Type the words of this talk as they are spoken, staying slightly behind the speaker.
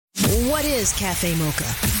What is Cafe Mocha?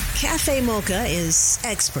 Cafe Mocha is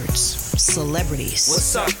experts, celebrities.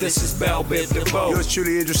 What's up? This is Belle Biv DeVoe. Yours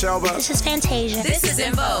truly, Idris Elba. This is Fantasia. This is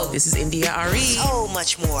En Vogue. This is India Ari. So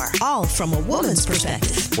much more. All from a woman's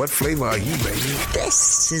perspective. What flavor are you, baby?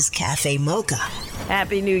 This is Cafe Mocha.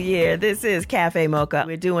 Happy New Year. This is Cafe Mocha.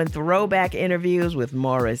 We're doing throwback interviews with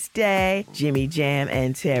Morris Day, Jimmy Jam,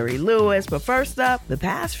 and Terry Lewis. But first up, the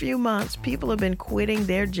past few months, people have been quitting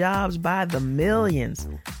their jobs by the millions.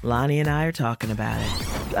 Lonnie and I are talking about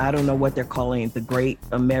it. I don't know what they're calling it, the Great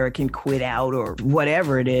American Quit Out or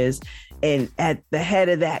whatever it is. And at the head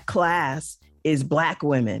of that class is Black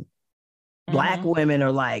women. Mm-hmm. Black women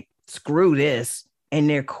are like, screw this. And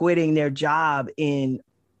they're quitting their job in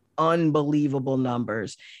unbelievable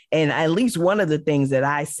numbers. And at least one of the things that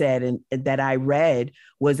I said and that I read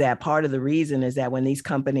was that part of the reason is that when these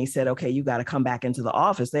companies said, okay, you got to come back into the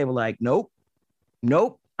office, they were like, nope,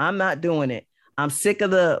 I'm not doing it. I'm sick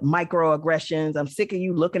of the microaggressions. I'm sick of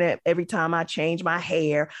you looking at every time I change my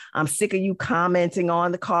hair. I'm sick of you commenting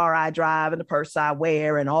on the car I drive and the purse I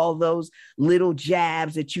wear and all those little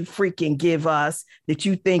jabs that you freaking give us that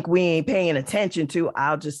you think we ain't paying attention to.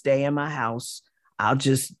 I'll just stay in my house. I'll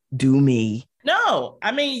just do me. No,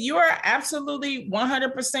 I mean, you are absolutely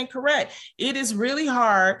 100% correct. It is really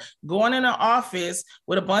hard going in an office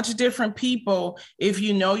with a bunch of different people if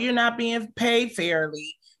you know you're not being paid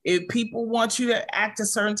fairly. If people want you to act a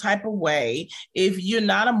certain type of way, if you're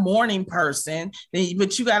not a morning person,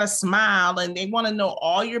 but you got to smile and they want to know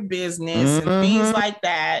all your business and things like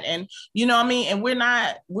that. And you know what I mean? And we're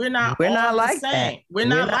not like that. We're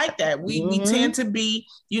not like that. We tend to be,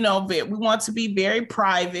 you know, we want to be very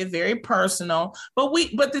private, very personal. But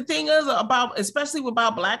the thing is especially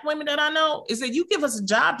about Black women that I know is that you give us a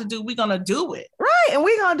job to do, we're going to do it. Right. And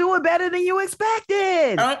we're going to do it better than you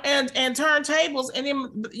expected. And turn tables. And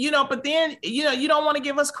then, you know, but then, you know, you don't want to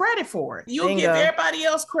give us credit for it. You give everybody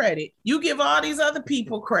else credit. You give all these other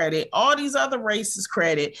people credit, all these other races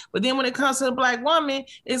credit. But then when it comes to the Black woman,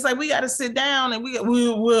 it's like we got to sit down and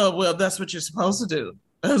well, that's what you're supposed to do.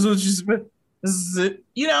 That's what you're supposed to do.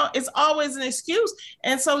 You know, it's always an excuse.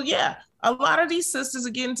 And so, yeah, a lot of these sisters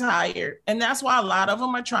are getting tired. And that's why a lot of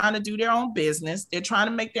them are trying to do their own business. They're trying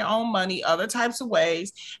to make their own money other types of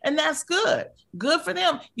ways. And that's good. Good for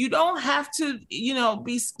them. You don't have to, you know,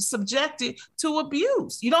 be subjected to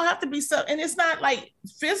abuse. You don't have to be and it's not like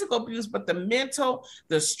physical abuse, but the mental,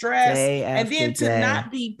 the stress, and then to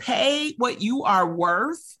not be paid what you are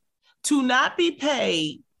worth,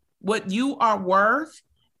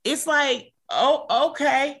 it's like, oh,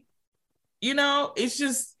 okay. You know,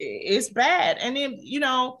 it's bad. And then, you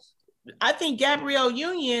know, I think Gabrielle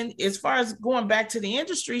Union, as far as going back to the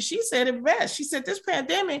industry, she said it best. She said this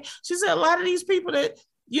pandemic, she said a lot of these people that,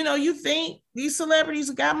 you know, you think these celebrities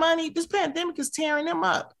got money, this pandemic is tearing them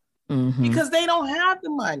up because they don't have the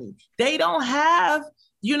money. They don't have,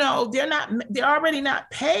 you know, they're already not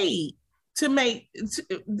paid to make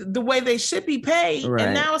the way they should be paid. Right.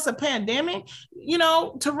 And now it's a pandemic. You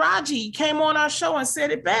know, Taraji came on our show and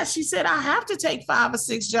said it best. She said, I have to take 5 or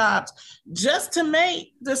 6 jobs just to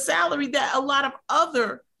make the salary that a lot of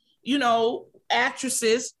other, you know,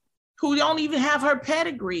 actresses who don't even have her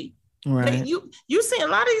pedigree. Right. You see a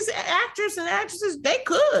lot of these actors and actresses, they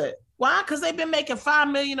could. Why? Because they've been making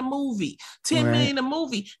 $5 million a movie, $10 million a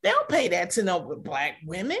movie. They don't pay that to no Black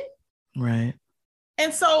women. Right.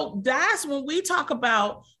 And so that's when we talk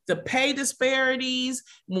about the pay disparities,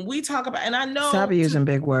 when we talk about, and I know. Stop using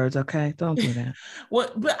big words, okay? Don't do that. Well,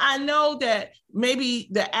 but I know that maybe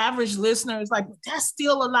the average listener is like, that's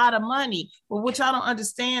still a lot of money. But what y'all don't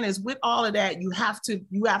understand is with all of that, you have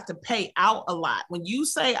to pay out a lot. When you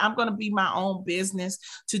say, I'm going to be my own business,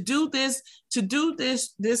 to do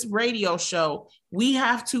this radio show, we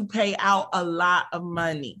have to pay out a lot of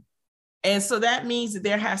money. And so that means that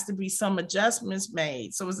there has to be some adjustments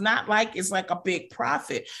made. So it's not like it's like a big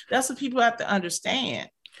profit. That's what people have to understand.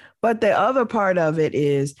 But the other part of it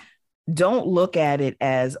is, don't look at it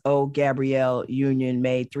as, oh, Gabrielle Union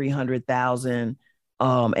made $300,000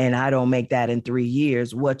 and I don't make that in 3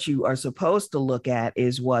 years. What you are supposed to look at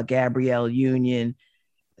is what Gabrielle Union's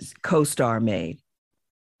co-star made.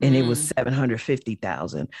 And it was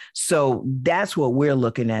 $750,000. So that's what we're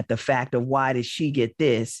looking at. The fact of why did she get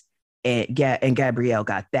this? And Gabrielle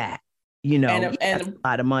got that, you know, and a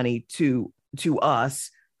lot of money to us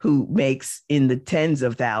who makes in the tens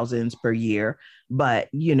of thousands per year. But,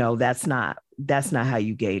 you know, that's not how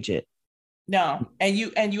you gauge it. No. And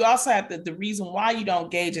you also have the reason why you don't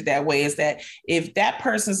gauge it that way is that if that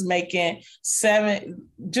person's making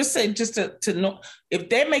to know, if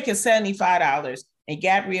they're making $75 and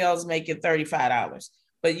Gabrielle's making $35,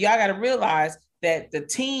 but y'all got to realize that the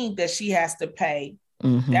team that she has to pay,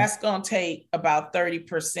 that's going to take about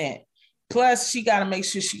 30%. Plus, she got to make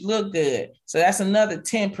sure she look good. So that's another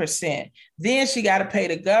 10%. Then she got to pay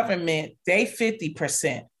the government, they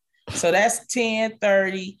 50%. So that's 10,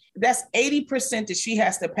 30. That's 80% that she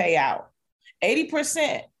has to pay out.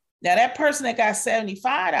 80%. Now, that person that got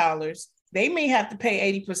 $75, they may have to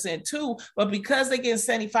pay 80% too. But because they get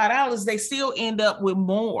 $75, they still end up with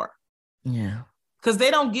more. Yeah. Because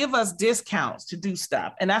they don't give us discounts to do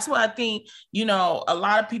stuff. And that's what I think, a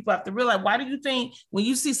lot of people have to realize. Why do you think when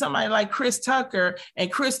you see somebody like Chris Tucker,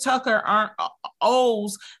 and Chris Tucker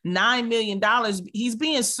owes $9 million, he's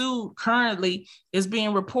being sued currently, is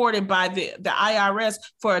being reported by the IRS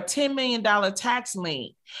for a $10 million tax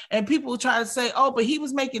lien. And people try to say, oh, but he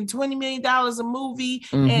was making $20 million a movie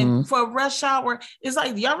and for Rush Hour. It's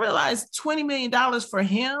like, y'all realize $20 million for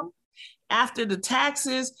him after the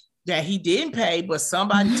taxes that he didn't pay, but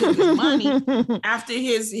somebody took his money after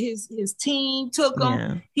his team took him.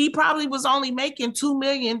 Yeah. He probably was only making $2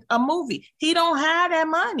 million a movie. He don't have that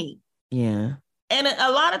money. Yeah. And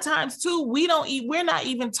a lot of times too, we're not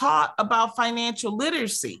even taught about financial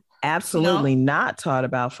literacy. Absolutely not taught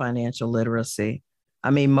about financial literacy.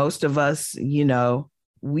 I mean, most of us, we know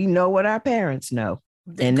what our parents know.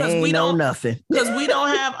 And they ain't know nothing. Because we don't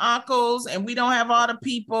have uncles and we don't have all the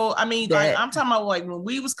people. I mean, I'm talking about like when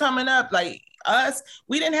we was coming up, like us,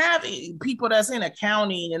 we didn't have people that's in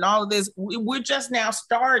accounting and all of this. We're just now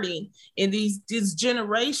starting in these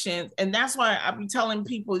generations. And that's why I be telling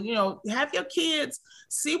people, have your kids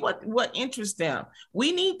see what interests them.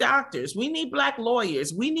 We need doctors. We need Black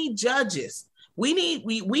lawyers. We need judges.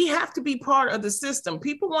 We have to be part of the system.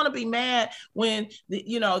 People want to be mad when,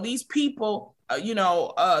 these people,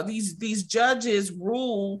 these judges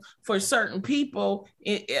rule for certain people.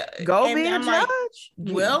 Go be a judge.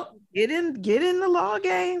 Well, get in the law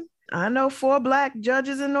game. I know 4 Black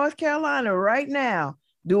judges in North Carolina right now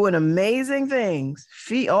doing amazing things.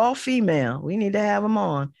 All female. We need to have them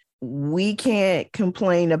on. We can't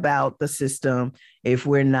complain about the system if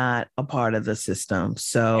we're not a part of the system.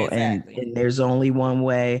 So, exactly. and there's only one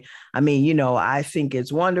way. I mean, I think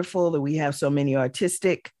it's wonderful that we have so many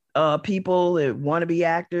artistic people that want to be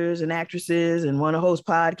actors and actresses and want to host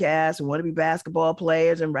podcasts and want to be basketball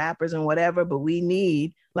players and rappers and whatever. But we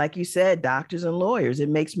need, like you said, doctors and lawyers. It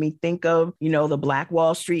makes me think of, the Black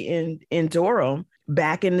Wall Street in Durham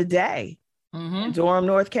back in the day, in Durham,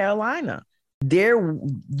 North Carolina. There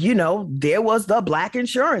was the Black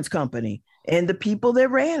insurance company and the people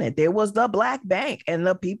that ran it. There was the Black bank and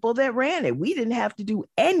the people that ran it. We didn't have to do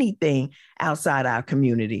anything outside our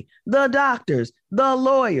community. The doctors, the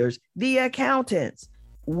lawyers, the accountants.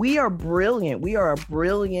 We are brilliant. We are a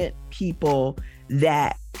brilliant people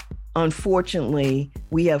that, unfortunately,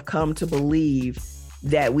 we have come to believe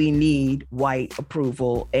that we need white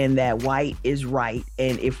approval and that white is right.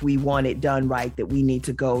 And if we want it done right, that we need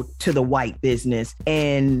to go to the white business.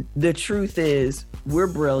 And the truth is, we're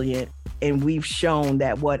brilliant. And we've shown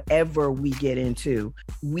that whatever we get into,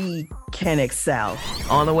 we can excel.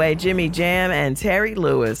 On the way, Jimmy Jam and Terry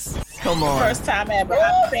Lewis. Come on. First time ever.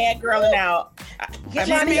 I'm fangirling out. Get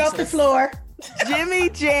Jimmy off the floor. Jimmy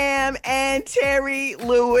Jam and Terry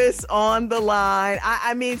Lewis on the line.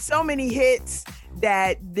 I mean, so many hits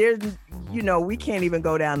that there's, we can't even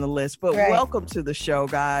go down the list. But Welcome to the show,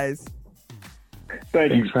 guys.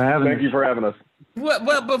 Thank you for having us.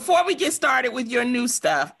 Well, before we get started with your new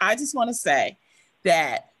stuff, I just want to say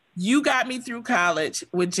that you got me through college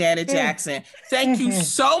with Janet Jackson. Thank you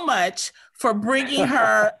so much for bringing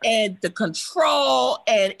her and the control,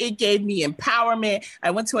 and it gave me empowerment.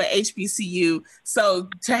 I went to an HBCU. So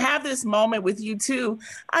to have this moment with you too,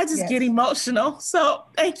 I just get emotional. So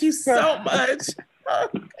thank you so much.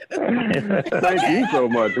 Thank you so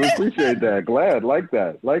much. We appreciate that. Glad, like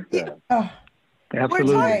that. Oh,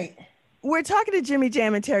 absolutely. We're talking to Jimmy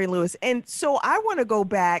Jam and Terry Lewis. And so I want to go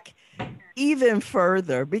back even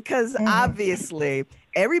further because obviously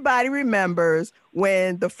everybody remembers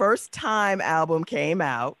when the First Time album came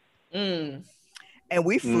out and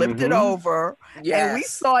we flipped it over and we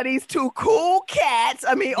saw these 2 cool cats.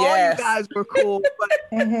 I mean, all you guys were cool.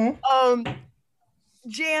 But,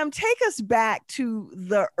 Jam, take us back to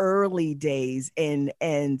the early days and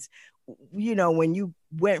when you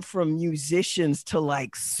went from musicians to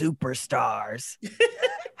like superstars.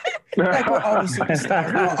 Like we're always superstars.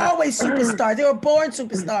 We were always superstars. They were born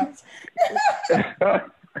superstars.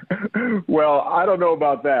 Well, I don't know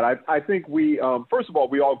about that. I think we, first of all,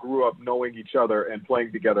 we all grew up knowing each other and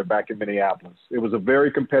playing together back in Minneapolis. It was a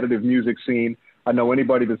very competitive music scene. I know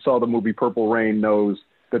anybody that saw the movie Purple Rain knows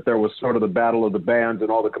that there was sort of the battle of the bands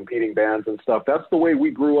and all the competing bands and stuff. That's the way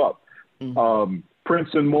we grew up. Prince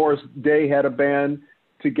and Morris Day had a band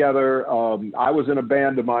together. I was in a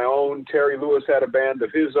band of my own. Terry Lewis had a band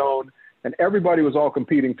of his own, and everybody was all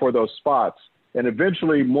competing for those spots. And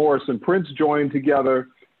eventually Morris and Prince joined together.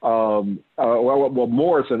 Morris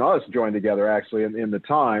and us joined together actually in the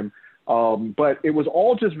time. But it was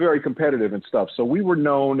all just very competitive and stuff. So we were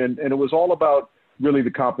known, and it was all about really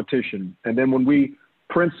the competition. And then when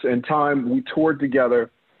Prince and Time, we toured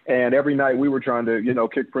together, and every night we were trying to,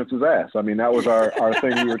 kick Prince's ass. I mean, that was our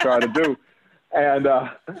thing we were trying to do.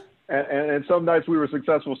 And some nights we were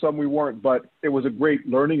successful, some we weren't, but it was a great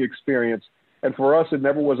learning experience. And for us, it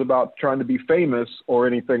never was about trying to be famous or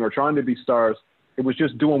anything or trying to be stars. It was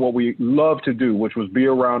just doing what we love to do, which was be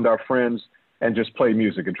around our friends and just play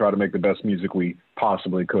music and try to make the best music we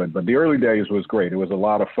possibly could. But the early days was great. It was a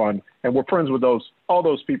lot of fun. And we're friends with all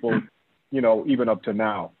those people, even up to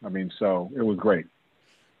now. I mean, so it was great.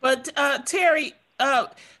 But Terry,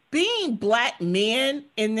 being Black men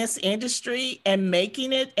in this industry and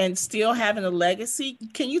making it and still having a legacy,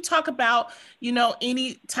 can you talk about,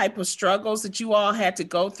 any type of struggles that you all had to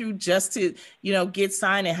go through just to, get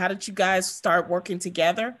signed, and how did you guys start working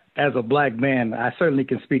together? As a Black man, I certainly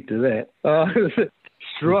can speak to that.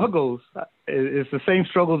 Struggles, it's the same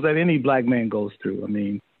struggles that any Black man goes through. I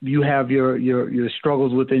mean, you have your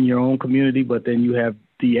struggles within your own community, but then you have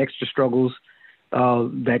the extra struggles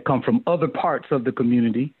that come from other parts of the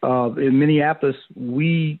community. In Minneapolis,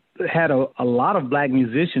 we had a lot of Black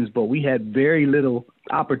musicians, but we had very little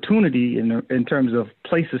opportunity in terms of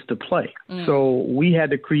places to play. So we had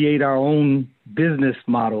to create our own business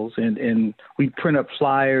models, and we print up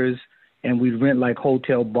flyers, and we rent like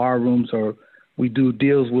hotel bar rooms, or we do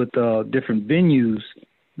deals with different venues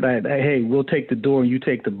that, hey, we'll take the door and you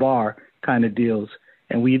take the bar kind of deals.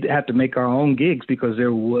 And we'd have to make our own gigs because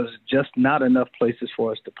there was just not enough places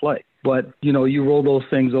for us to play. But, you roll those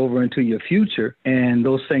things over into your future, and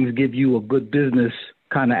those things give you a good business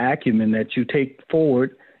kind of acumen that you take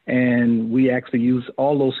forward. And we actually use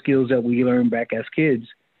all those skills that we learned back as kids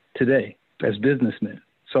today as businessmen.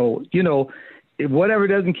 So, whatever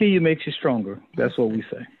doesn't kill you makes you stronger. That's what we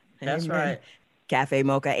say. That's right. Cafe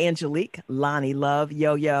Mocha, Angelique, Lonnie Love,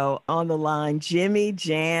 Yo-Yo on the line, Jimmy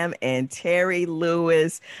Jam, and Terry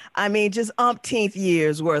Lewis. I mean, just umpteenth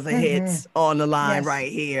years worth of hits on the line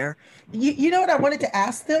right here. You know what I wanted to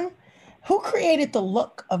ask them? Who created the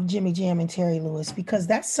look of Jimmy Jam and Terry Lewis? Because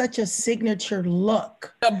that's such a signature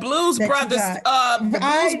look. The Blues Brothers, stole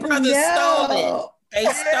it. They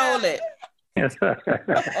stole it.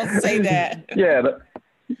 I'll say that. Yeah,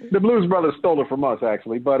 the Blues Brothers stole it from us,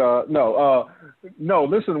 actually. But no,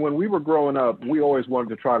 listen, when we were growing up, we always wanted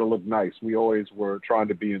to try to look nice. We always were trying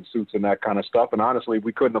to be in suits and that kind of stuff. And honestly,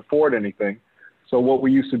 we couldn't afford anything. So what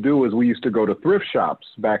we used to do is we used to go to thrift shops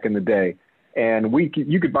back in the day. And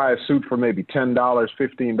you could buy a suit for maybe $10,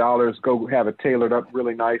 $15, go have it tailored up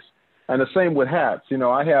really nice. And the same with hats.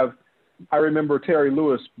 I remember Terry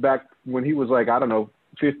Lewis back when he was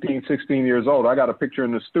 15, 16 years old. I got a picture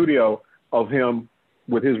in the studio of him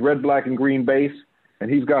with his red, black, and green bass,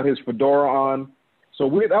 and he's got his fedora on. So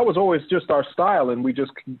that was always just our style, and we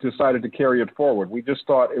just decided to carry it forward. We just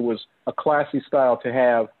thought it was a classy style to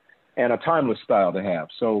have and a timeless style to have.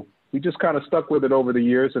 So we just kind of stuck with it over the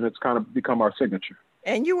years, and it's kind of become our signature.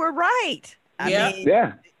 And you were right. I mean,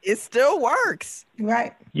 it still works.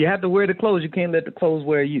 Right. You have to wear the clothes. You can't let the clothes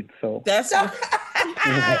wear you. So that's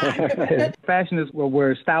fashion is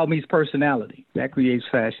where style meets personality. That creates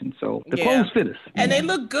fashion. So the clothes fit us. And they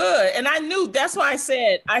look good. And I knew, that's why I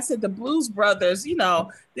said the Blues Brothers,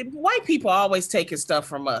 the white people always taking stuff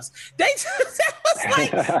from us. I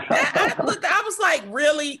was like,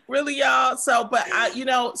 really, y'all? So, but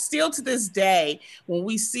still to this day, when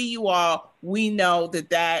we see you all, we know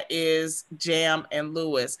that is Jam and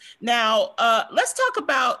Lewis. Now, let's talk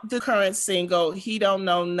about the current single, He Don't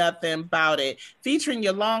Know Nothing About It, featuring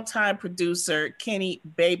your longtime producer, Kenny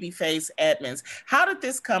Babyface Edmonds. How did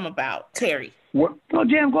this come about, Terry? What? Oh,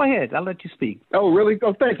 Jam, go ahead. I'll let you speak. Oh, really?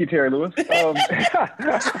 Oh, thank you, Terry Lewis. I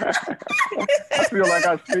feel like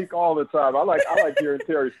I speak all the time. I like hearing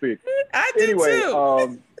Terry speak. I do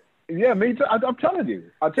too. Yeah, me too. I'm telling you.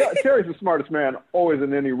 Terry's the smartest man always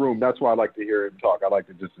in any room. That's why I like to hear him talk. I like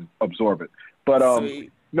to just absorb it. But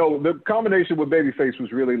no, the combination with Babyface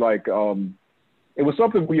was really it was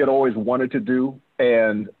something we had always wanted to do,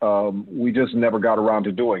 and we just never got around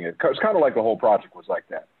to doing it. It's kind of like the whole project was like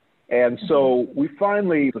that. And so we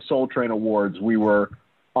finally, the Soul Train Awards, we were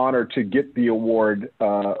honored to get the award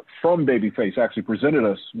from Babyface, actually presented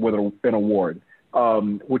us with an award,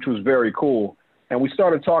 which was very cool. And we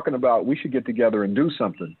started talking about we should get together and do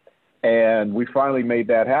something. And we finally made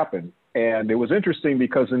that happen. And it was interesting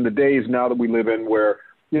because in the days now that we live in where,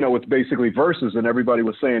 it's basically verses and everybody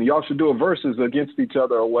was saying, y'all should do a verses against each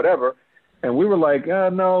other or whatever. And we were like,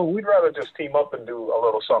 no, we'd rather just team up and do a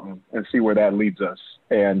little something and see where that leads us.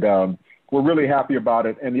 And we're really happy about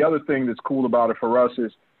it. And the other thing that's cool about it for us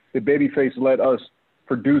is that Babyface let us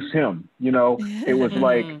produce him. It was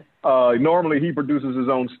like normally he produces his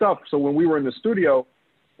own stuff. So when we were in the studio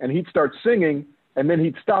and he'd start singing and then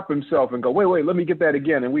he'd stop himself and go, wait, let me get that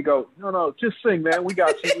again. And we go, no, just sing, man. We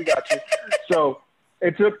got you. So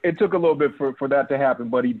it took a little bit for that to happen,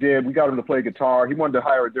 but he did. We got him to play guitar. He wanted to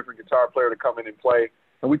hire a different guitar player to come in and play.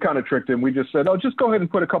 And we kind of tricked him. We just said, just go ahead and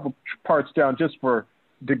put a couple parts down just to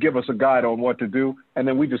give us a guide on what to do. And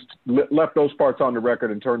then we just left those parts on the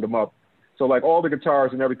record and turned them up. So like all the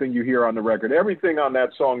guitars and everything you hear on the record, everything on that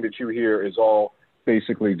song that you hear is all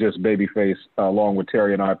basically just Babyface, along with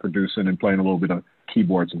Terry and I producing and playing a little bit of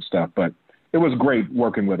keyboards and stuff. But it was great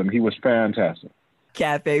working with him. He was fantastic.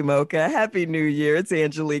 Cafe Mocha, Happy New Year. It's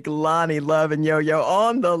Angelique, Lonnie, Love, and Yo-Yo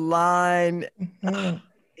on the line.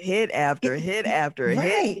 Hit after hit after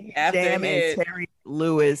hit. Jam and Terry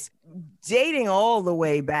Lewis, dating all the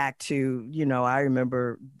way back to, I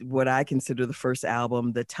remember what I consider the first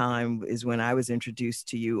album. The time is when I was introduced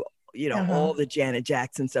to you, all the Janet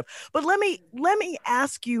Jackson stuff. But let me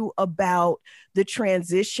ask you about the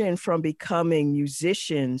transition from becoming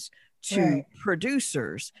musicians to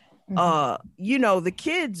producers. The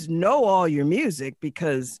kids know all your music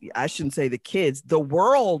because I shouldn't say the kids, the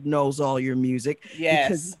world knows all your music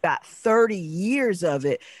because you've got 30 years of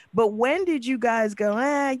it. But when did you guys go,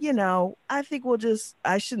 I think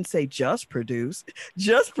I shouldn't say just produce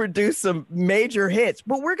some major hits,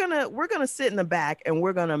 but we're going to sit in the back and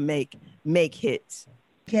we're going to make hits.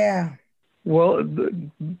 Yeah. Well,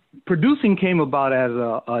 producing came about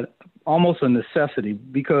as almost a necessity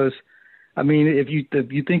because if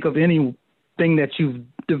you think of anything that you've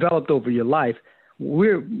developed over your life,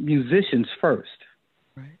 we're musicians first.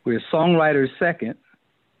 Right. We're songwriters second,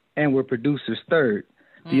 and we're producers third.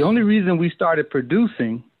 The only reason we started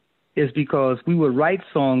producing is because we would write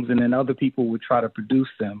songs and then other people would try to produce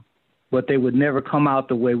them, but they would never come out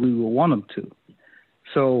the way we would want them to.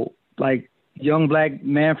 So, like young black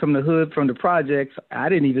man from the hood, from the projects, I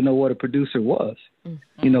didn't even know what a producer was.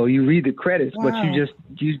 You read the credits, but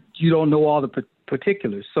you don't know all the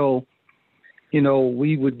particulars. So,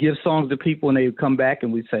 we would give songs to people and they would come back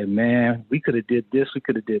and we'd say, man, we could have did this, we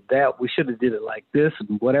could have did that, we should have did it like this,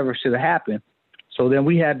 and whatever should have happened. So then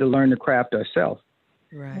we had to learn the craft ourselves.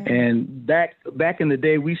 Right. And back in the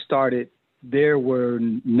day we started, there were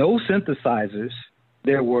no synthesizers.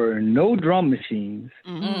 There were no drum machines.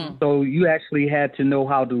 Mm-hmm. So you actually had to know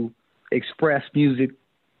how to express music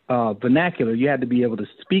vernacular. You had to be able to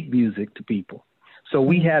speak music to people. So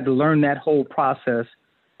we had to learn that whole process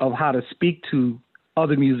of how to speak to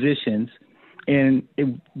other musicians. And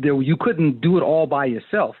you couldn't do it all by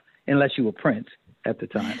yourself unless you were Prince at the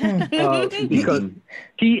time. Because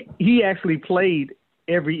he actually played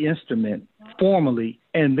every instrument formally,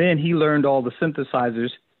 and then he learned all the synthesizers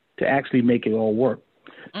to actually make it all work.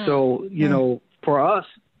 So, for us,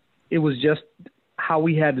 it was just how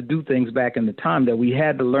we had to do things back in the time that we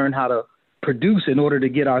had to learn how to produce in order to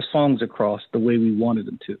get our songs across the way we wanted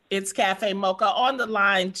them to. It's Cafe Mocha on the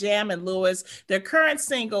line, Jam and Lewis. Their current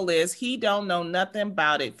single is He Don't Know Nothing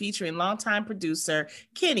About It, featuring longtime producer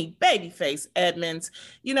Kenny Babyface Edmonds.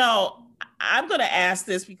 I'm going to ask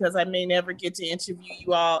this because I may never get to interview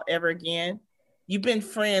you all ever again. You've been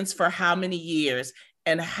friends for how many years?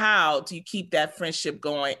 And how do you keep that friendship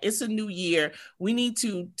going? It's a new year. We need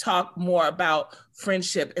to talk more about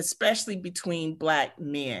friendship, especially between Black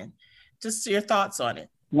men. Just your thoughts on it.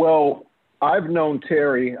 Well, I've known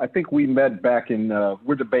Terry. I think we met back in,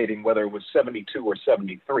 we're debating whether it was 72 or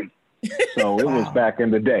 73. So it was back in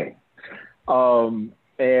the day.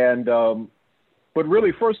 But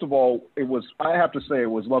really, first of all, I have to say it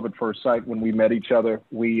was love at first sight when we met each other.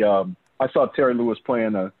 I saw Terry Lewis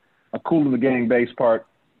playing a Kool in the Gang bass part,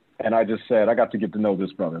 and I just said, I got to get to know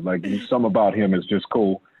this brother. Like, something about him is just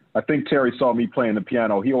cool. I think Terry saw me playing the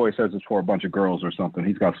piano. He always says it's for a bunch of girls or something.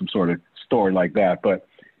 He's got some sort of story like that. But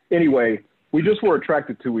anyway, we just were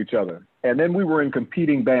attracted to each other. And then we were in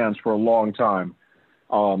competing bands for a long time,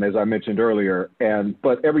 as I mentioned earlier.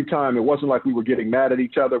 But every time, it wasn't like we were getting mad at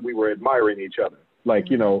each other. We were admiring each other. Like,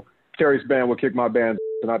 Terry's band would kick my band,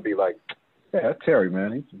 and I'd be like, yeah, that's Terry,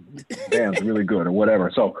 man. His band's really good or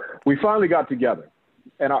whatever. So we finally got together.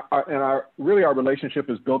 And our relationship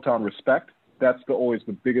is built on respect. That's always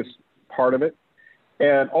the biggest part of it.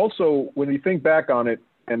 And also, when you think back on it,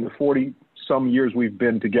 and the 40-some years we've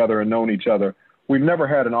been together and known each other, we've never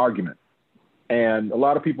had an argument. And a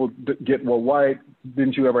lot of people get, well, why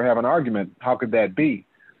didn't you ever have an argument? How could that be?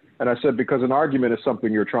 And I said, because an argument is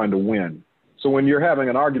something you're trying to win. So when you're having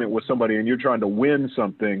an argument with somebody and you're trying to win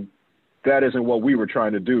something, that isn't what we were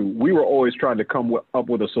trying to do. We were always trying to come up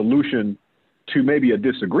with a solution to maybe a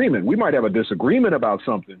disagreement. We might have a disagreement about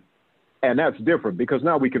something, and that's different because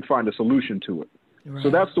now we can find a solution to it. Right.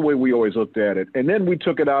 So that's the way we always looked at it. And then we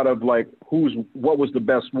took it out of like, what was the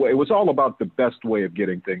best way? It was all about the best way of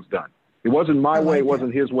getting things done. It wasn't my way. It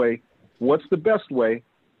wasn't his way. What's the best way?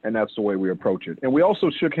 And that's the way we approach it. And we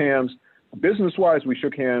also shook hands, business-wise, we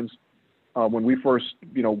shook hands when we first,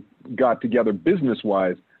 got together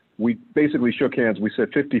business-wise. We basically shook hands. We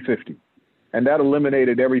said 50-50. And that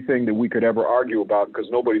eliminated everything that we could ever argue about because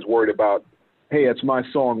nobody's worried about, hey, it's my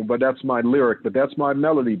song, but that's my lyric, but that's my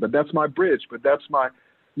melody, but that's my bridge, but that's my,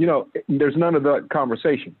 there's none of that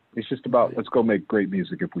conversation. It's just about let's go make great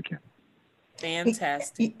music if we can.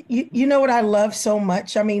 Fantastic. You know what I love so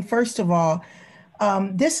much? I mean, first of all,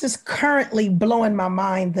 this is currently blowing my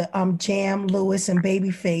mind, the Jam, Lewis, and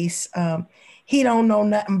Babyface, He Don't Know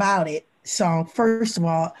Nothing About It song. First of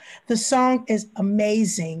all, the song is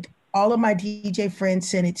amazing. All of my DJ friends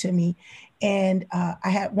sent it to me. And I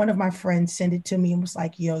had one of my friends send it to me and was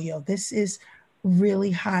like, yo, this is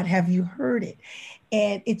really hot. Have you heard it?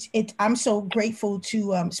 And I'm so grateful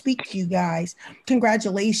to speak to you guys.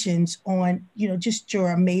 Congratulations on, just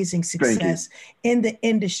your amazing success in the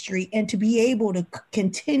industry, and to be able to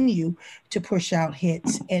continue to push out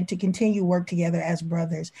hits and to continue work together as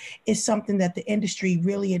brothers is something that the industry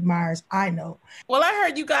really admires. I know. Well, I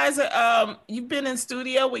heard you guys, you've been in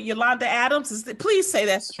studio with Yolanda Adams. Please say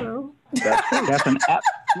that's true. That's an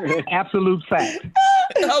absolute fact.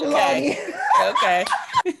 Okay.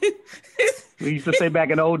 We used to say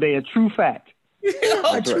back in the old day, a true fact.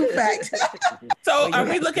 A true fact. So are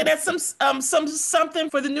we looking at something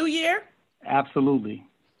for the new year? Absolutely.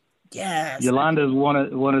 Yes. Yolanda is one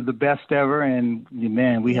of the best ever, and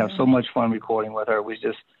man, we have so much fun recording with her. We're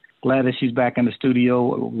just glad that she's back in the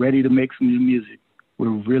studio, ready to make some new music. We're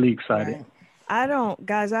really excited. Right. I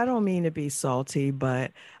don't mean to be salty,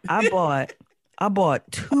 but I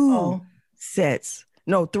bought two sets.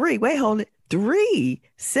 No, three. Wait, hold it. 3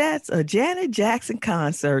 sets of Janet Jackson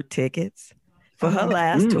concert tickets for her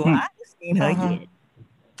last tour. I haven't seen her yet.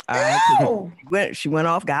 All right. She went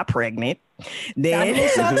off, got pregnant. Then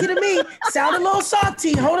sounded a little salty to me. Sounded a little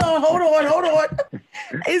salty. Hold on.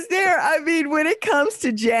 Is there, when it comes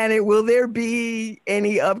to Janet, will there be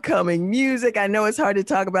any upcoming music? I know it's hard to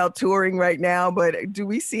talk about touring right now, but do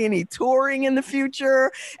we see any touring in the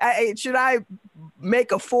future? Should I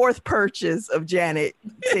make a 4th purchase of Janet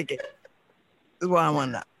tickets? Is what I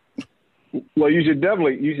want to know. Well, you should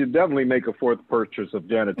definitely make a 4th purchase of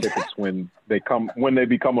Janet tickets when they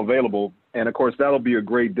become available. And of course, that'll be a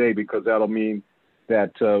great day because that'll mean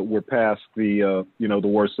that we're past the the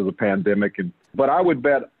worst of the pandemic. But I would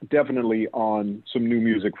bet definitely on some new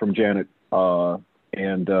music from Janet. I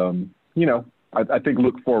think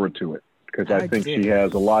look forward to it because I think she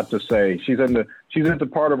has a lot to say. She's in the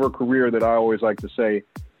part of her career that I always like to say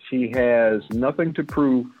she has nothing to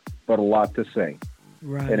prove but a lot to say.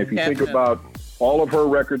 Right. And if you think about all of her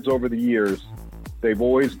records over the years, they've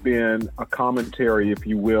always been a commentary, if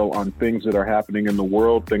you will, on things that are happening in the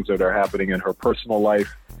world, things that are happening in her personal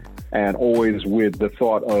life, and always with the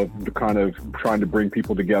thought of kind of trying to bring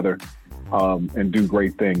people together and do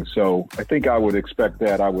great things. So I think I would expect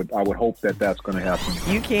that. I would hope that that's going to happen.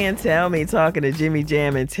 You can't tell me talking to Jimmy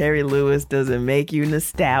Jam and Terry Lewis doesn't make you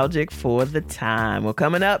nostalgic for the time. Well,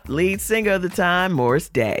 coming up, lead singer of the time, Morris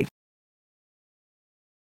Day.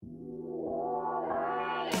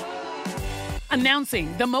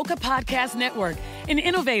 Announcing the Mocha Podcast Network, an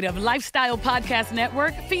innovative lifestyle podcast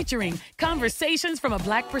network featuring conversations from a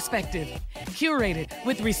Black perspective. Curated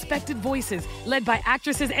with respected voices, led by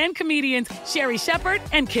actresses and comedians Sherry Shepherd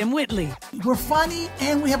and Kim Whitley. We're funny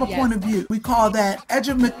and we have a point of view. We call that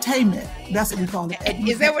edutainment. That's what we call it.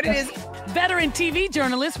 Is that what it is? Veteran TV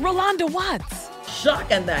journalist Rolanda Watts.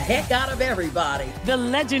 Shocking the heck out of everybody. The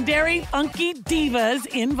legendary Funky Divas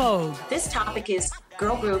in Vogue. This topic is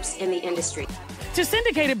girl groups in the industry. To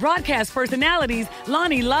syndicated broadcast personalities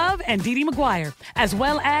Lonnie Love and Dee Dee McGuire, as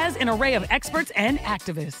well as an array of experts and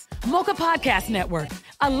activists. Mocha Podcast Network,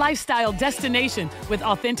 a lifestyle destination with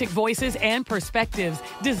authentic voices and perspectives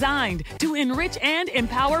designed to enrich and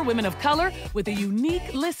empower women of color with a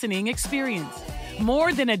unique listening experience.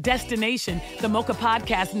 More than a destination, the Mocha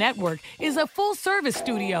Podcast Network is a full-service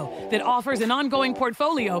studio that offers an ongoing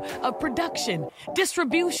portfolio of production,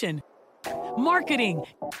 distribution, marketing,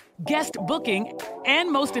 guest booking,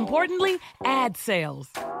 and most importantly, ad sales.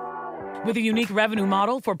 With a unique revenue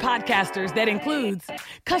model for podcasters that includes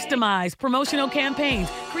customized promotional campaigns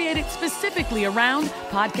created specifically around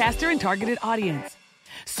podcaster and targeted audience,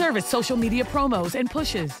 service social media promos and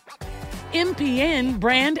pushes, MPN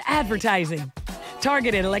brand advertising,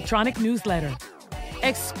 targeted electronic newsletter,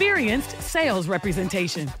 experienced sales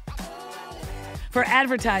representation. For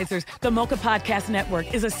advertisers, the Mocha Podcast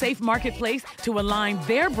Network is a safe marketplace to align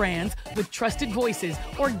their brands with trusted voices,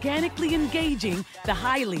 organically engaging the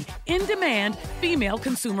highly in-demand female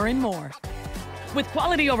consumer and more. With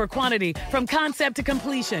quality over quantity, from concept to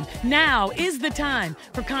completion, now is the time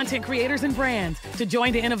for content creators and brands to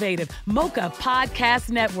join the innovative Mocha Podcast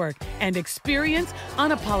Network and experience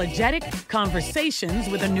unapologetic conversations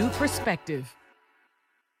with a new perspective.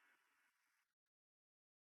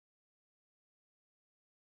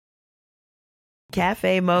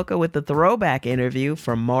 Cafe Mocha with the throwback interview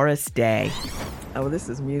from Morris Day. Oh, this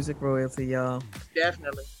is music royalty, y'all.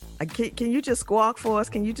 Definitely. Can you just squawk for us?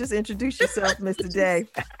 Can you just introduce yourself, Mr. Day?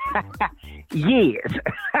 Yes.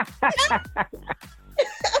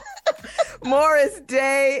 Morris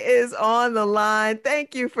Day is on the line.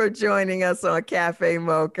 Thank you for joining us on Cafe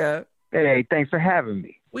Mocha. Hey, thanks for having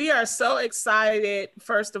me. We are so excited,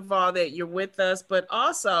 first of all, that you're with us, but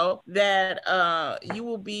also that you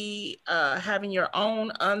will be having your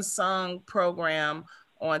own unsung program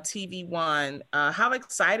on TV One. How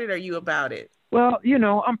excited are you about it? Well,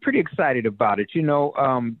 I'm pretty excited about it.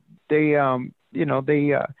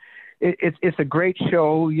 It's a great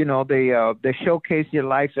show. They showcase your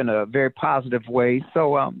life in a very positive way.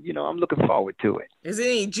 So, I'm looking forward to it. Is there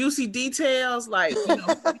any juicy details like,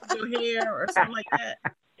 your hair or something like that?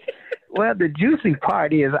 Well, the juicy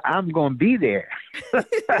part is I'm going to be there.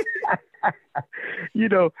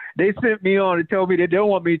 They sent me on and told me that they don't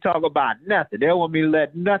want me to talk about nothing. They don't want me to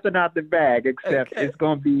let nothing out the bag except it's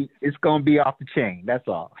going to be off the chain. That's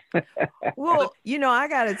all. Well, I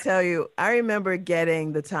got to tell you, I remember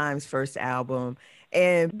getting the Times' first album.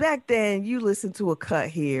 And back then you listened to a cut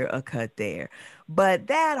here, a cut there. But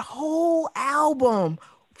that whole album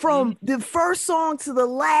from the first song to the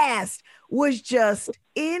last was just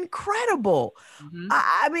incredible. Mm-hmm.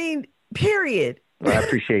 I mean, period. Well, I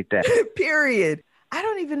appreciate that. Period. I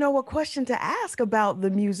don't even know what question to ask about the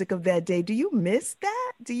music of that day. Do you miss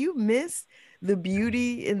that? Do you miss the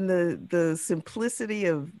beauty and the simplicity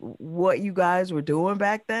of what you guys were doing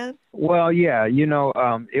back then? Well, yeah,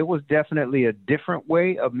 it was definitely a different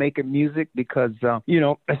way of making music because,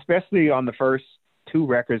 especially on the first two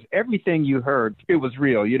records, everything you heard, it was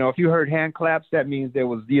real. If you heard hand claps, that means there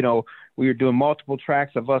was, we were doing multiple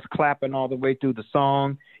tracks of us clapping all the way through the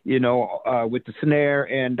song, with the snare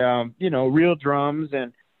and, real drums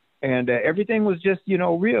and everything was just,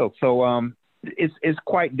 real. So it's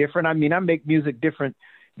quite different. I mean, I make music different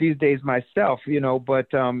these days myself, but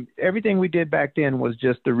everything we did back then was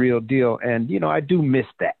just the real deal. And, I do miss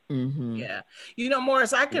that. Mm-hmm. Yeah.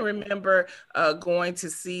 Morris, I can remember going to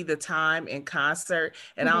see The Time in concert,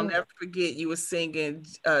 and I'll never forget you were singing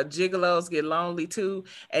Gigolos Get Lonely Too.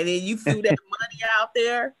 And then you threw that money out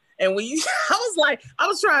there. And when I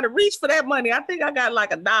was trying to reach for that money. I think I got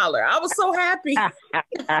like $1. I was so happy.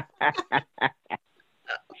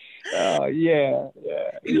 Oh, yeah.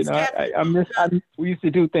 We used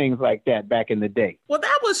to do things like that back in the day. Well,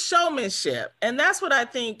 that was showmanship. And that's what I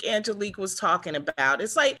think Angelique was talking about.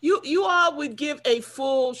 It's like you all would give a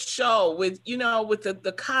full show with, with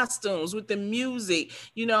the costumes, with the music,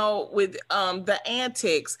 with the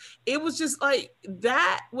antics. It was just like,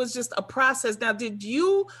 that was just a process. Now, did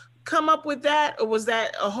you come up with that, or was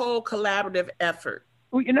that a whole collaborative effort?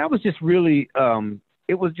 Well, it was just really,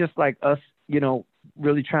 it was just like us,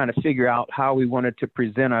 really trying to figure out how we wanted to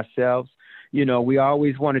present ourselves. We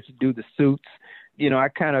always wanted to do the suits. I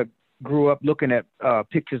kind of grew up looking at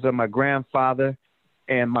pictures of my grandfather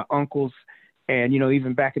and my uncles. And,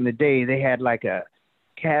 even back in the day, they had like a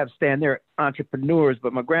cab stand. They're entrepreneurs,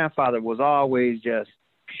 but my grandfather was always just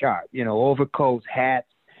sharp, overcoats, hats.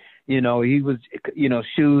 He was,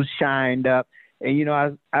 shoes shined up. And,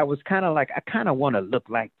 I was kind of like, I kind of want to look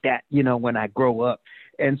like that, when I grow up.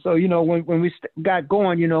 And so, when we got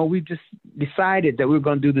going, we just decided that we were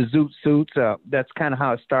going to do the Zoot suits. That's kind of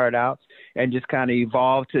how it started out, and just kind of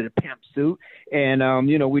evolved to the pimp suit. And,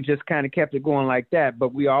 we just kind of kept it going like that.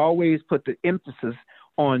 But we always put the emphasis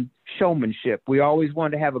on showmanship. We always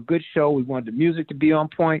wanted to have a good show. We wanted the music to be on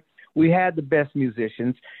point. We had the best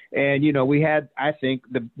musicians, and, we had, I think,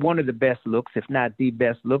 one of the best looks, if not the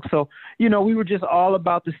best look. So, we were just all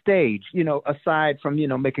about the stage, aside from,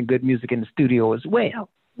 making good music in the studio as well.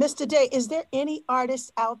 Mr. Day, is there any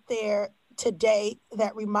artist out there today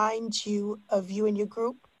that reminds you of you and your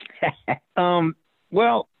group?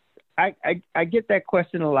 Well, I get that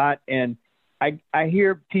question a lot, and I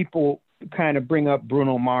hear people kind of bring up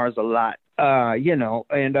Bruno Mars a lot, you know,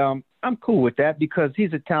 and I'm cool with that because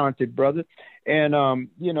he's a talented brother, and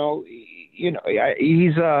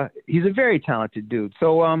he's a very talented dude.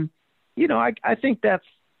 So you know, I think that's,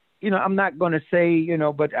 you know, I'm not going to say, you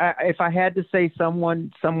know, but if I had to say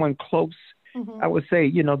someone close, I would say,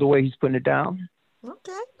 you know, the way he's putting it down.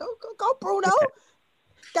 Okay, go, Bruno.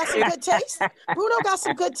 Got some good taste. Bruno got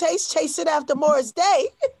some good taste. Chasing after Morris Day.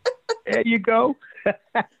 There you go.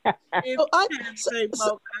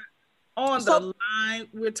 On the line,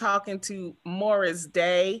 we're talking to Morris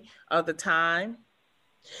Day of The Time.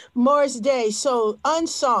 Morris Day, so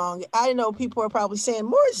unsung. I know people are probably saying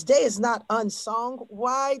Morris Day is not unsung.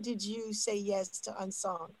 Why did you say yes to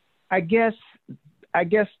unsung? I guess,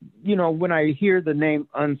 you know, when I hear the name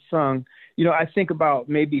unsung, you know, I think about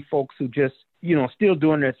maybe folks who just, you know, still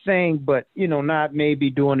doing their thing, but, you know, not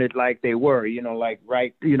maybe doing it like they were, you know, like,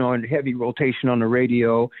 right, you know, in heavy rotation on the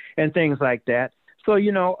radio and things like that. So,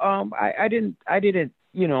 you know, I didn't,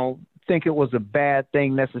 you know, think it was a bad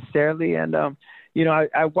thing necessarily. And, you know,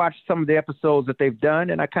 I watched some of the episodes that they've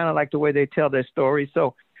done, and I kind of like the way they tell their story.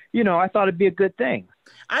 So, you know, I thought it'd be a good thing.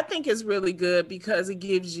 I think it's really good because it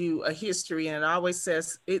gives you a history, and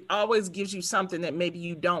it always gives you something that maybe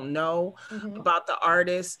you don't know about the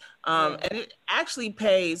artist. And it actually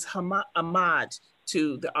pays homage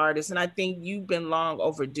to the artist. And I think you've been long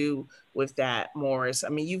overdue with that, Morris. I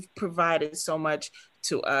mean, you've provided so much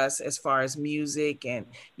to us as far as music and,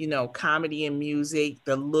 you know, comedy and music,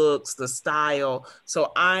 the looks, the style.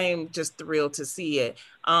 So I'm just thrilled to see it.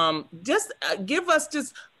 Just give us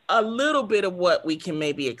just a little bit of what we can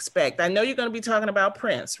maybe expect. I know you're going to be talking about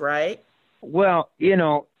Prince, right? Well, you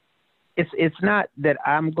know, it's not that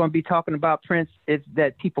I'm going to be talking about Prince. It's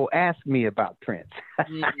that people ask me about Prince.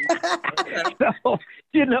 So,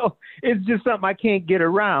 you know, it's just something I can't get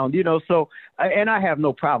around, you know, so, and I have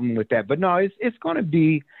no problem with that, but no, it's going to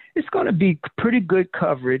be pretty good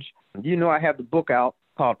coverage. You know, I have the book out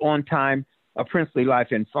called On Time, A Princely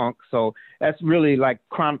Life in Funk. So that's really like,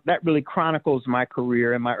 that really chronicles my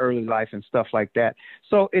career and my early life and stuff like that.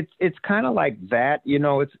 So it's kind of like that, you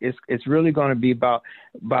know, it's really going to be about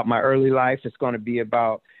my early life. It's going to be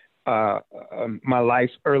about my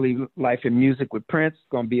early life in music with Prince.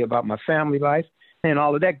 It's going to be about my family life and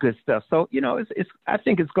all of that good stuff. So, you know, I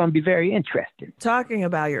think it's going to be very interesting. Talking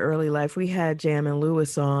about your early life, we had Jam and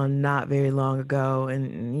Lewis on not very long ago,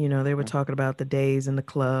 and, you know, they were talking about the days in the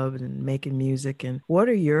club and making music. And what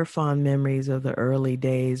are your fond memories of the early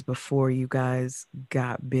days before you guys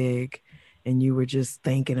got big and you were just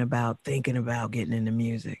thinking about getting into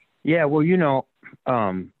music? Yeah, well, you know,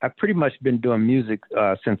 I've pretty much been doing music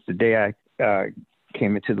since the day I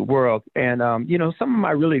came into the world. And, you know, some of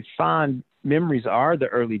my really fond memories are the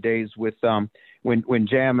early days with when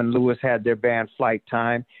Jam and Lewis had their band Flight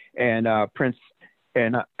Time, and Prince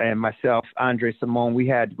and myself, Andre Simone, we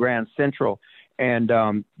had Grand Central. And,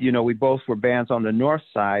 you know, we both were bands on the north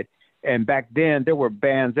side. And back then there were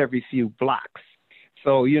bands every few blocks.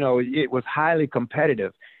 So, you know, it was highly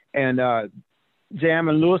competitive. And Jam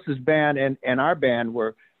and Lewis's band and our band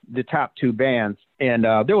were the top two bands. And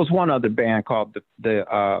there was one other band called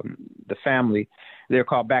the Family. They're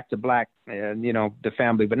called Back to Black, and, you know, the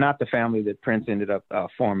Family, but not the Family that Prince ended up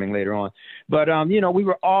forming later on. But, you know, we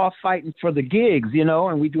were all fighting for the gigs, you know,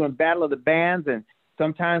 and we doing Battle of the Bands, and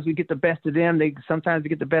sometimes we get the best of them. Sometimes they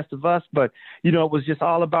get the best of us. But, you know, it was just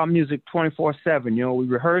all about music 24/7. You know, we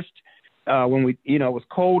rehearsed when it was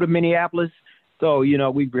cold in Minneapolis. So, you know,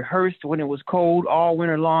 we rehearsed when it was cold all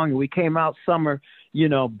winter long, and we came out summer, you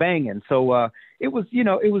know, banging. So it was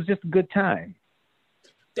just a good time.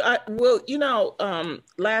 Well, you know,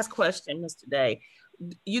 last question, Mr. Day.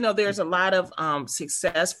 You know, there's a lot of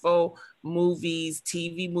successful movies,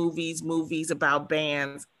 TV movies about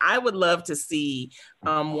bands. I would love to see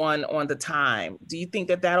one on The Time. Do you think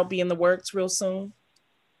that that'll be in the works real soon?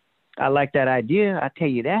 I like that idea. I tell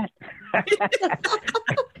you that.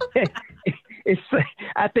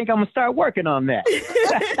 I think I'm gonna start working on that.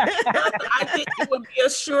 I think it would be a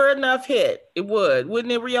sure enough hit. It would,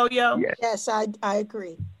 wouldn't it, Rio-Yo? Yes, I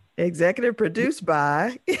agree. Executive produced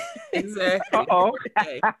by. Exactly.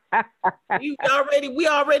 Okay. We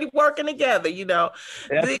already working together, you know.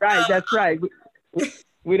 That's right.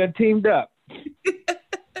 We done teamed up.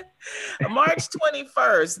 March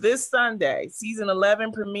 21st, this Sunday, season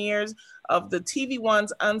 11 premieres of the TV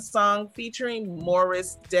One's Unsung featuring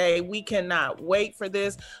Morris Day. We cannot wait for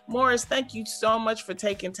this. Morris, thank you so much for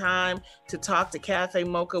taking time to talk to Cafe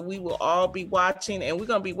Mocha. We will all be watching, and we're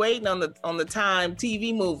going to be waiting on the Time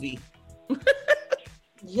TV movie.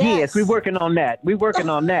 Yes, we're working on that.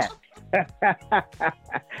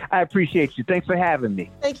 I appreciate you. Thanks for having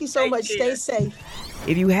me. Thank you so much. Stay safe.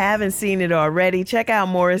 If you haven't seen it already, check out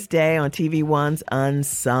Morris Day on TV1's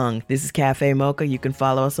Unsung. This is Cafe Mocha. You can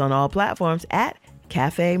follow us on all platforms at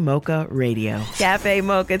Cafe Mocha Radio. Cafe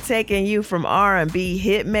Mocha taking you from R&B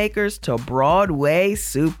hit makers to Broadway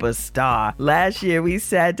superstar. Last year, we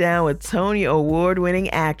sat down with Tony Award-winning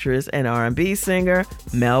actress and R&B singer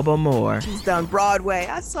Melba Moore. She's done Broadway.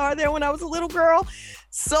 I saw her there when I was a little girl.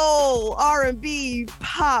 Soul, R&B,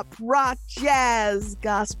 pop, rock, jazz,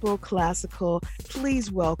 gospel, classical.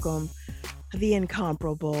 Please welcome the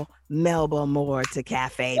incomparable Melba Moore to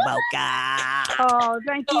Cafe Mocha. Oh,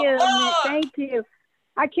 thank you. Thank you.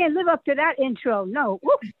 I can't live up to that intro. No.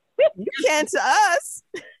 You can to us.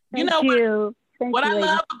 You know what I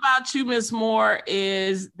love about you, Miss Moore,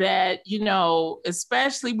 is that,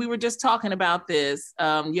 especially we were just talking about this,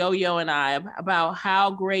 Yo-Yo and I, about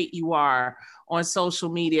how great you are on social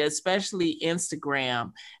media, especially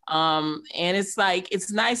Instagram. And it's like,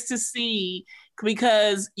 it's nice to see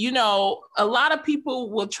because, a lot of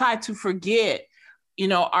people will try to forget,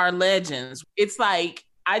 our legends. It's like,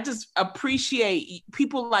 I just appreciate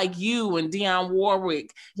people like you and Dionne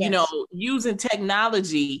Warwick, Yes. Using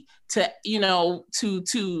technology to,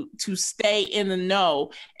 to stay in the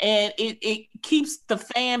know. And it keeps the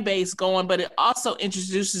fan base going, but it also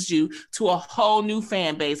introduces you to a whole new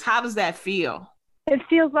fan base. How does that feel? It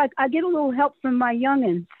feels like I get a little help from my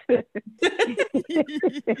youngins.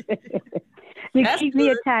 They keep me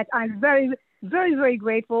attached. I'm very, very, very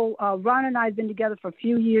grateful. Ron and I have been together for a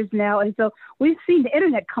few years now, and so we've seen the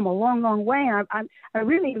internet come a long, long way. And I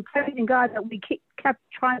really am praising God that we kept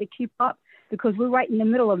trying to keep up because we're right in the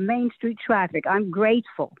middle of Main Street traffic. I'm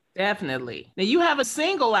grateful. Definitely. Now, you have a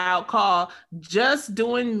single out called Just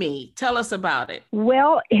Doing Me. Tell us about it.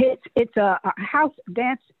 Well, it's a house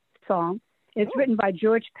dance song. It's written by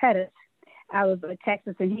George Pettis out of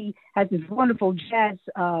Texas, and he has this wonderful jazz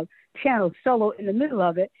piano solo in the middle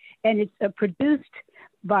of it, and it's produced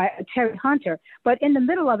by Terry Hunter. But in the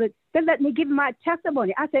middle of it, they let me give my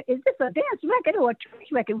testimony. I said, is this a dance record or a church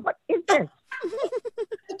record? What is this?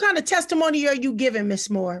 What kind of testimony are you giving, Miss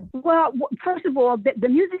Moore? Well, first of all, the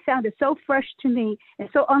music sounded so fresh to me and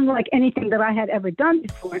so unlike anything that I had ever done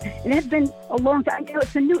before. And it's been a long time.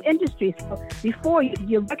 It's a new industry. So before,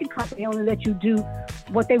 your record company only let you do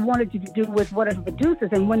what they wanted you to do with whatever producers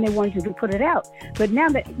and when they wanted you to put it out. But now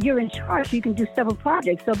that you're in charge, you can do several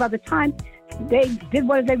projects. So by the time they did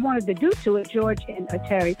what they wanted to do to it, George and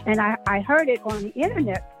Terry, and I heard it on the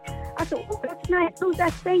internet, I thought, oh, that's nice. Who's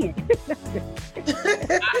that singing?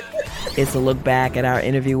 It's a look back at our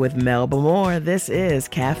interview with Melba Moore. This is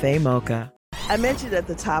Cafe Mocha. I mentioned at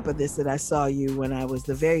the top of this that I saw you when I was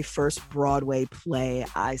the very first Broadway play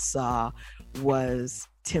I saw was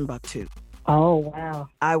Timbuktu. Oh, wow.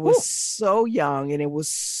 I was so young and it was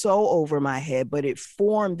so over my head, but it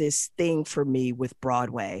formed this thing for me with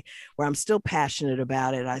Broadway where I'm still passionate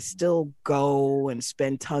about it. I still go and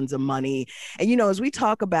spend tons of money. And, as we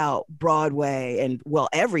talk about Broadway and, well,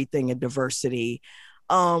 everything in diversity,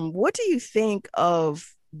 what do you think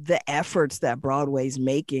of the efforts that Broadway's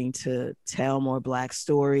making to tell more Black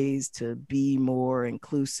stories, to be more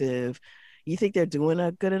inclusive? You think they're doing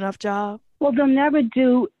a good enough job? Well, they'll never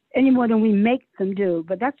do any more than we make them do,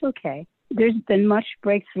 but that's okay. There's been much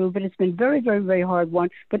breakthrough, but it's been very, very, very hard won.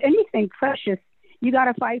 But anything precious, you got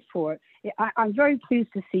to fight for it. I'm very pleased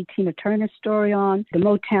to see Tina Turner's story on the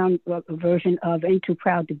Motown version of Ain't Too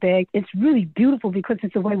Proud to Beg. It's really beautiful because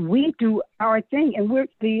it's the way we do our thing, and we're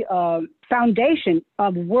the foundation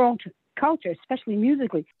of world culture, especially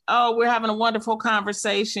musically. Oh, we're having a wonderful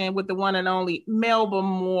conversation with the one and only Melba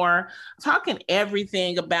Moore, talking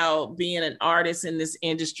everything about being an artist in this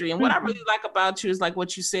industry. And what I really like about you is like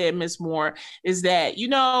what you said, Miss Moore, is that,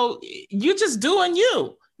 you're just doing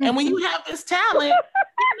you. And when you have this talent,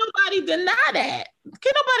 can't nobody deny that.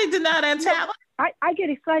 Can't nobody deny that talent. I get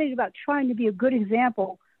excited about trying to be a good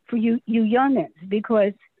example for you youngins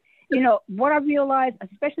because, what I realized,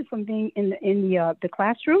 especially from being in the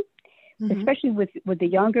classroom, especially with the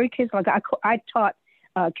younger kids. Like I taught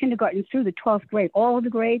kindergarten through the 12th grade, all of the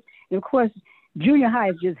grades. And of course, junior high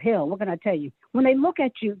is just hell. What can I tell you? When they look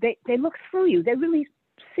at you, they look through you. They really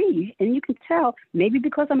see, and you can tell, maybe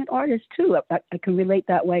because I'm an artist too, I can relate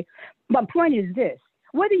that way. My point is this,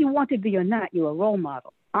 whether you want to be or not, you're a role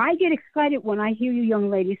model. I get excited when I hear you young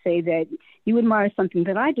ladies say that you admire something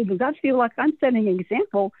that I do, because I feel like I'm setting an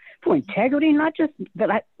example for integrity, not just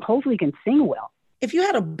that I hopefully can sing well. If you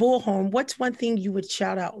had a bullhorn, what's one thing you would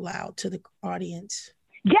shout out loud to the audience?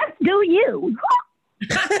 Just do you.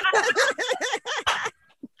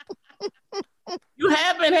 You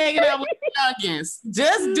have been hanging out with youngins.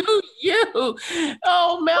 Just do you.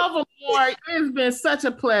 Oh, Melva Moore, it's been such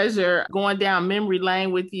a pleasure going down memory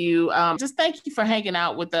lane with you. Just thank you for hanging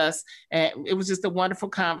out with us. And it was just a wonderful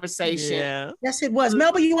conversation. Yeah. Yes, it was.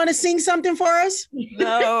 Melba, you want to sing something for us?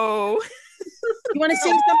 No. You want to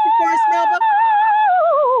sing something for us, Melba?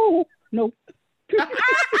 No.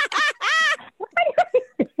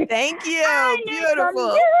 Thank you.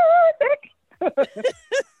 Beautiful.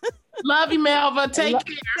 Love you, Melva. Take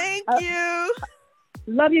care. Thank you.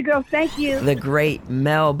 Love you, girl. Thank you. The great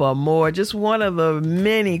Melba Moore, just one of the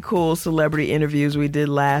many cool celebrity interviews we did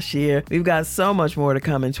last year. We've got so much more to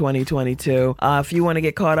come in 2022. If you want to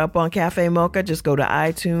get caught up on Cafe Mocha, just go to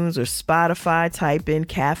iTunes or Spotify, type in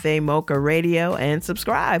Cafe Mocha Radio, and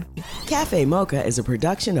subscribe. Cafe Mocha is a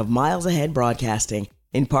production of Miles Ahead Broadcasting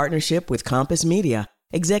in partnership with Compass Media.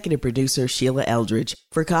 Executive producer Sheila Eldridge.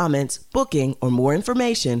 For comments, booking, or more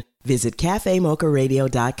information, visit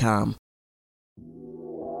cafemocharadio.com.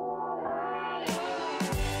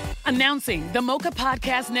 Announcing the Mocha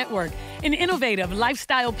Podcast Network, an innovative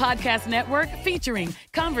lifestyle podcast network featuring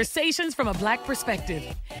conversations from a Black perspective.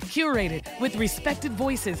 Curated with respected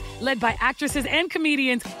voices, led by actresses and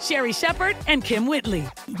comedians Sherry Shepard and Kim Whitley.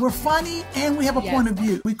 We're funny and we have a point of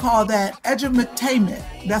view. We call that edutainment.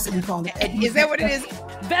 That's what we call it. Is that what it is?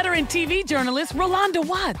 Veteran TV journalist Rolanda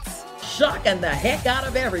Watts. Shocking the heck out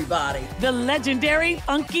of everybody. The legendary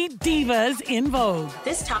Funky Divas in Vogue.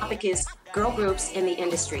 This topic is girl groups in the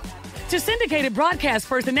industry. To syndicated broadcast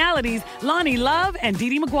personalities Lonnie Love and Dee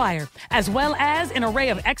Dee McGuire, as well as an array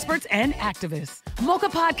of experts and activists. Mocha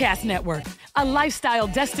Podcast Network, a lifestyle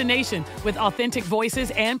destination with authentic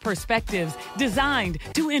voices and perspectives designed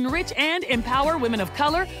to enrich and empower women of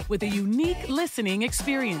color with a unique listening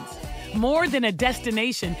experience. More than a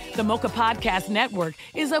destination, the Mocha Podcast Network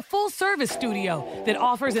is a full-service studio that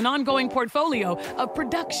offers an ongoing portfolio of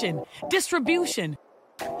production, distribution,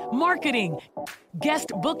 marketing,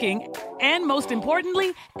 guest booking, and most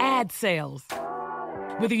importantly, ad sales.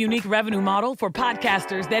 With a unique revenue model for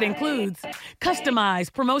podcasters that includes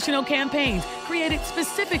customized promotional campaigns created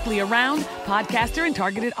specifically around podcaster and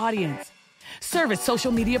targeted audience, service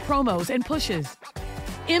social media promos and pushes,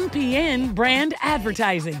 MPN brand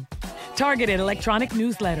advertising, targeted electronic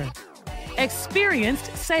newsletter,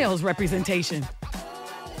 experienced sales representation.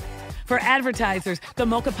 For advertisers, the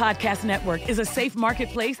Mocha Podcast Network is a safe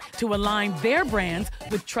marketplace to align their brands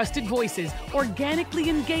with trusted voices, organically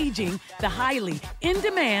engaging the highly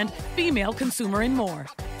in-demand female consumer and more.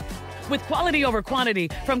 With quality over quantity,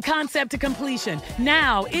 from concept to completion,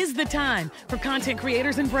 now is the time for content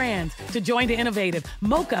creators and brands to join the innovative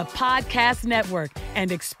Mocha Podcast Network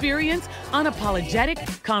and experience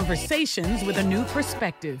unapologetic conversations with a new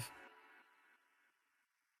perspective.